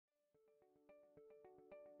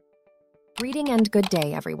Greeting and good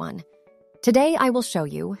day, everyone. Today I will show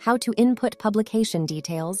you how to input publication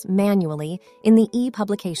details manually in the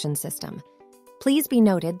ePublication system. Please be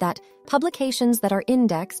noted that publications that are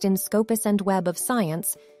indexed in Scopus and Web of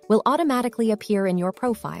Science will automatically appear in your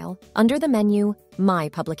profile under the menu My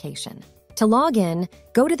Publication. To log in,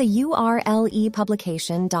 go to the URL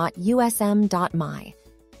epublication.usm.my.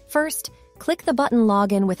 First, click the button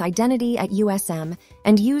Login with Identity at USM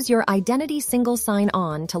and use your Identity Single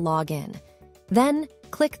Sign-On to log in. Then,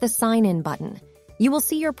 click the Sign In button. You will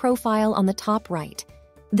see your profile on the top right.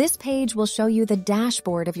 This page will show you the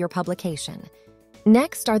dashboard of your publication.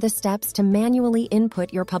 Next are the steps to manually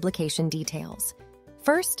input your publication details.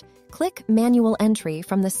 First, click Manual Entry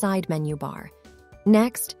from the side menu bar.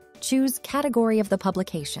 Next, choose Category of the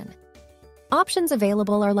publication. Options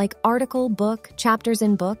available are like article, book, chapters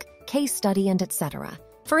in book, case study, and etc.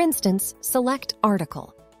 For instance, select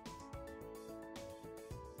Article.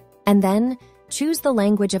 And then, choose the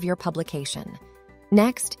language of your publication.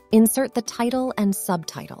 Next, insert the title and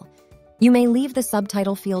subtitle. You may leave the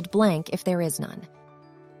subtitle field blank if there is none.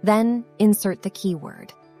 Then, insert the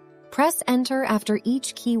keyword. Press Enter after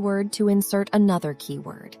each keyword to insert another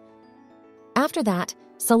keyword. After that,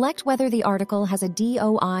 select whether the article has a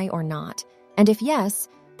DOI or not, and if yes,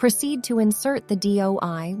 proceed to insert the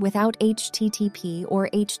DOI without HTTP or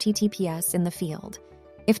HTTPS in the field.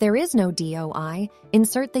 If there is no DOI,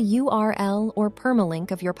 insert the URL or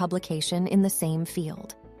permalink of your publication in the same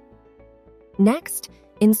field. Next,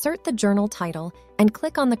 insert the journal title and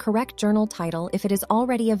click on the correct journal title if it is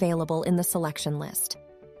already available in the selection list.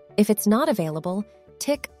 If it's not available,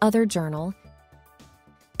 tick Other Journal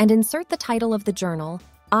and insert the title of the journal,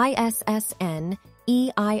 ISSN,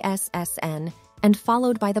 EISSN, and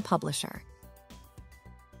followed by the publisher.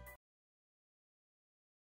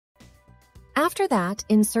 After that,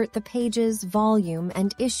 insert the page's volume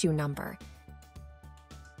and issue number.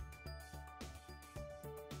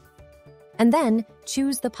 And then,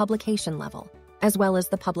 choose the publication level, as well as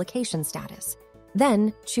the publication status.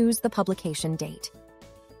 Then, choose the publication date.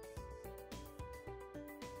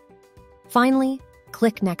 Finally,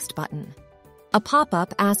 click Next button. A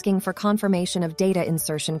pop-up asking for confirmation of data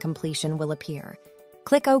insertion completion will appear.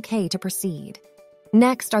 Click OK to proceed.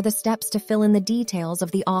 Next are the steps to fill in the details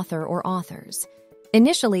of the author or authors.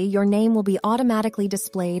 Initially, your name will be automatically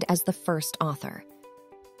displayed as the first author.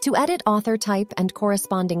 To edit author type and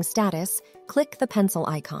corresponding status, click the pencil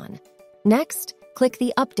icon. Next, click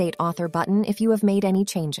the Update Author button if you have made any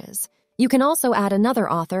changes. You can also add another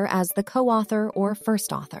author as the co-author or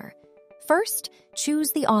first author. First,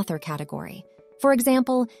 choose the author category. For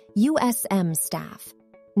example, USM staff.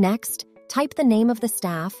 Next, type the name of the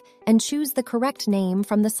staff and choose the correct name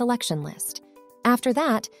from the selection list. After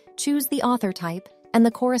that, choose the author type and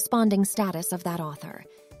the corresponding status of that author.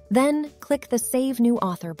 Then, click the Save New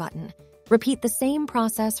Author button. Repeat the same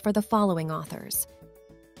process for the following authors.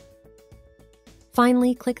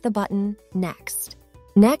 Finally, click the button Next.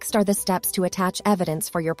 Next are the steps to attach evidence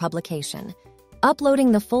for your publication.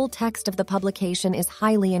 Uploading the full text of the publication is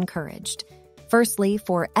highly encouraged. Firstly,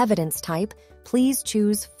 for evidence type, please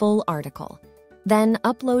choose Full Article. Then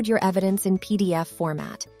upload your evidence in PDF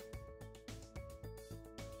format.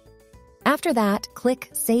 After that, click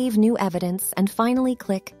Save New Evidence and finally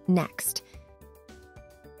click Next.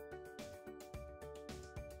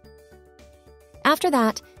 After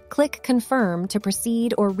that, click Confirm to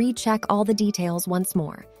proceed or recheck all the details once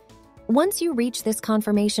more. Once you reach this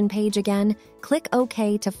confirmation page again, click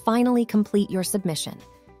OK to finally complete your submission.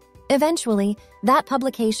 Eventually, that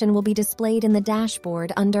publication will be displayed in the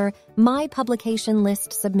dashboard under My Publication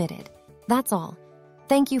List Submitted. That's all.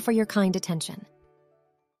 Thank you for your kind attention.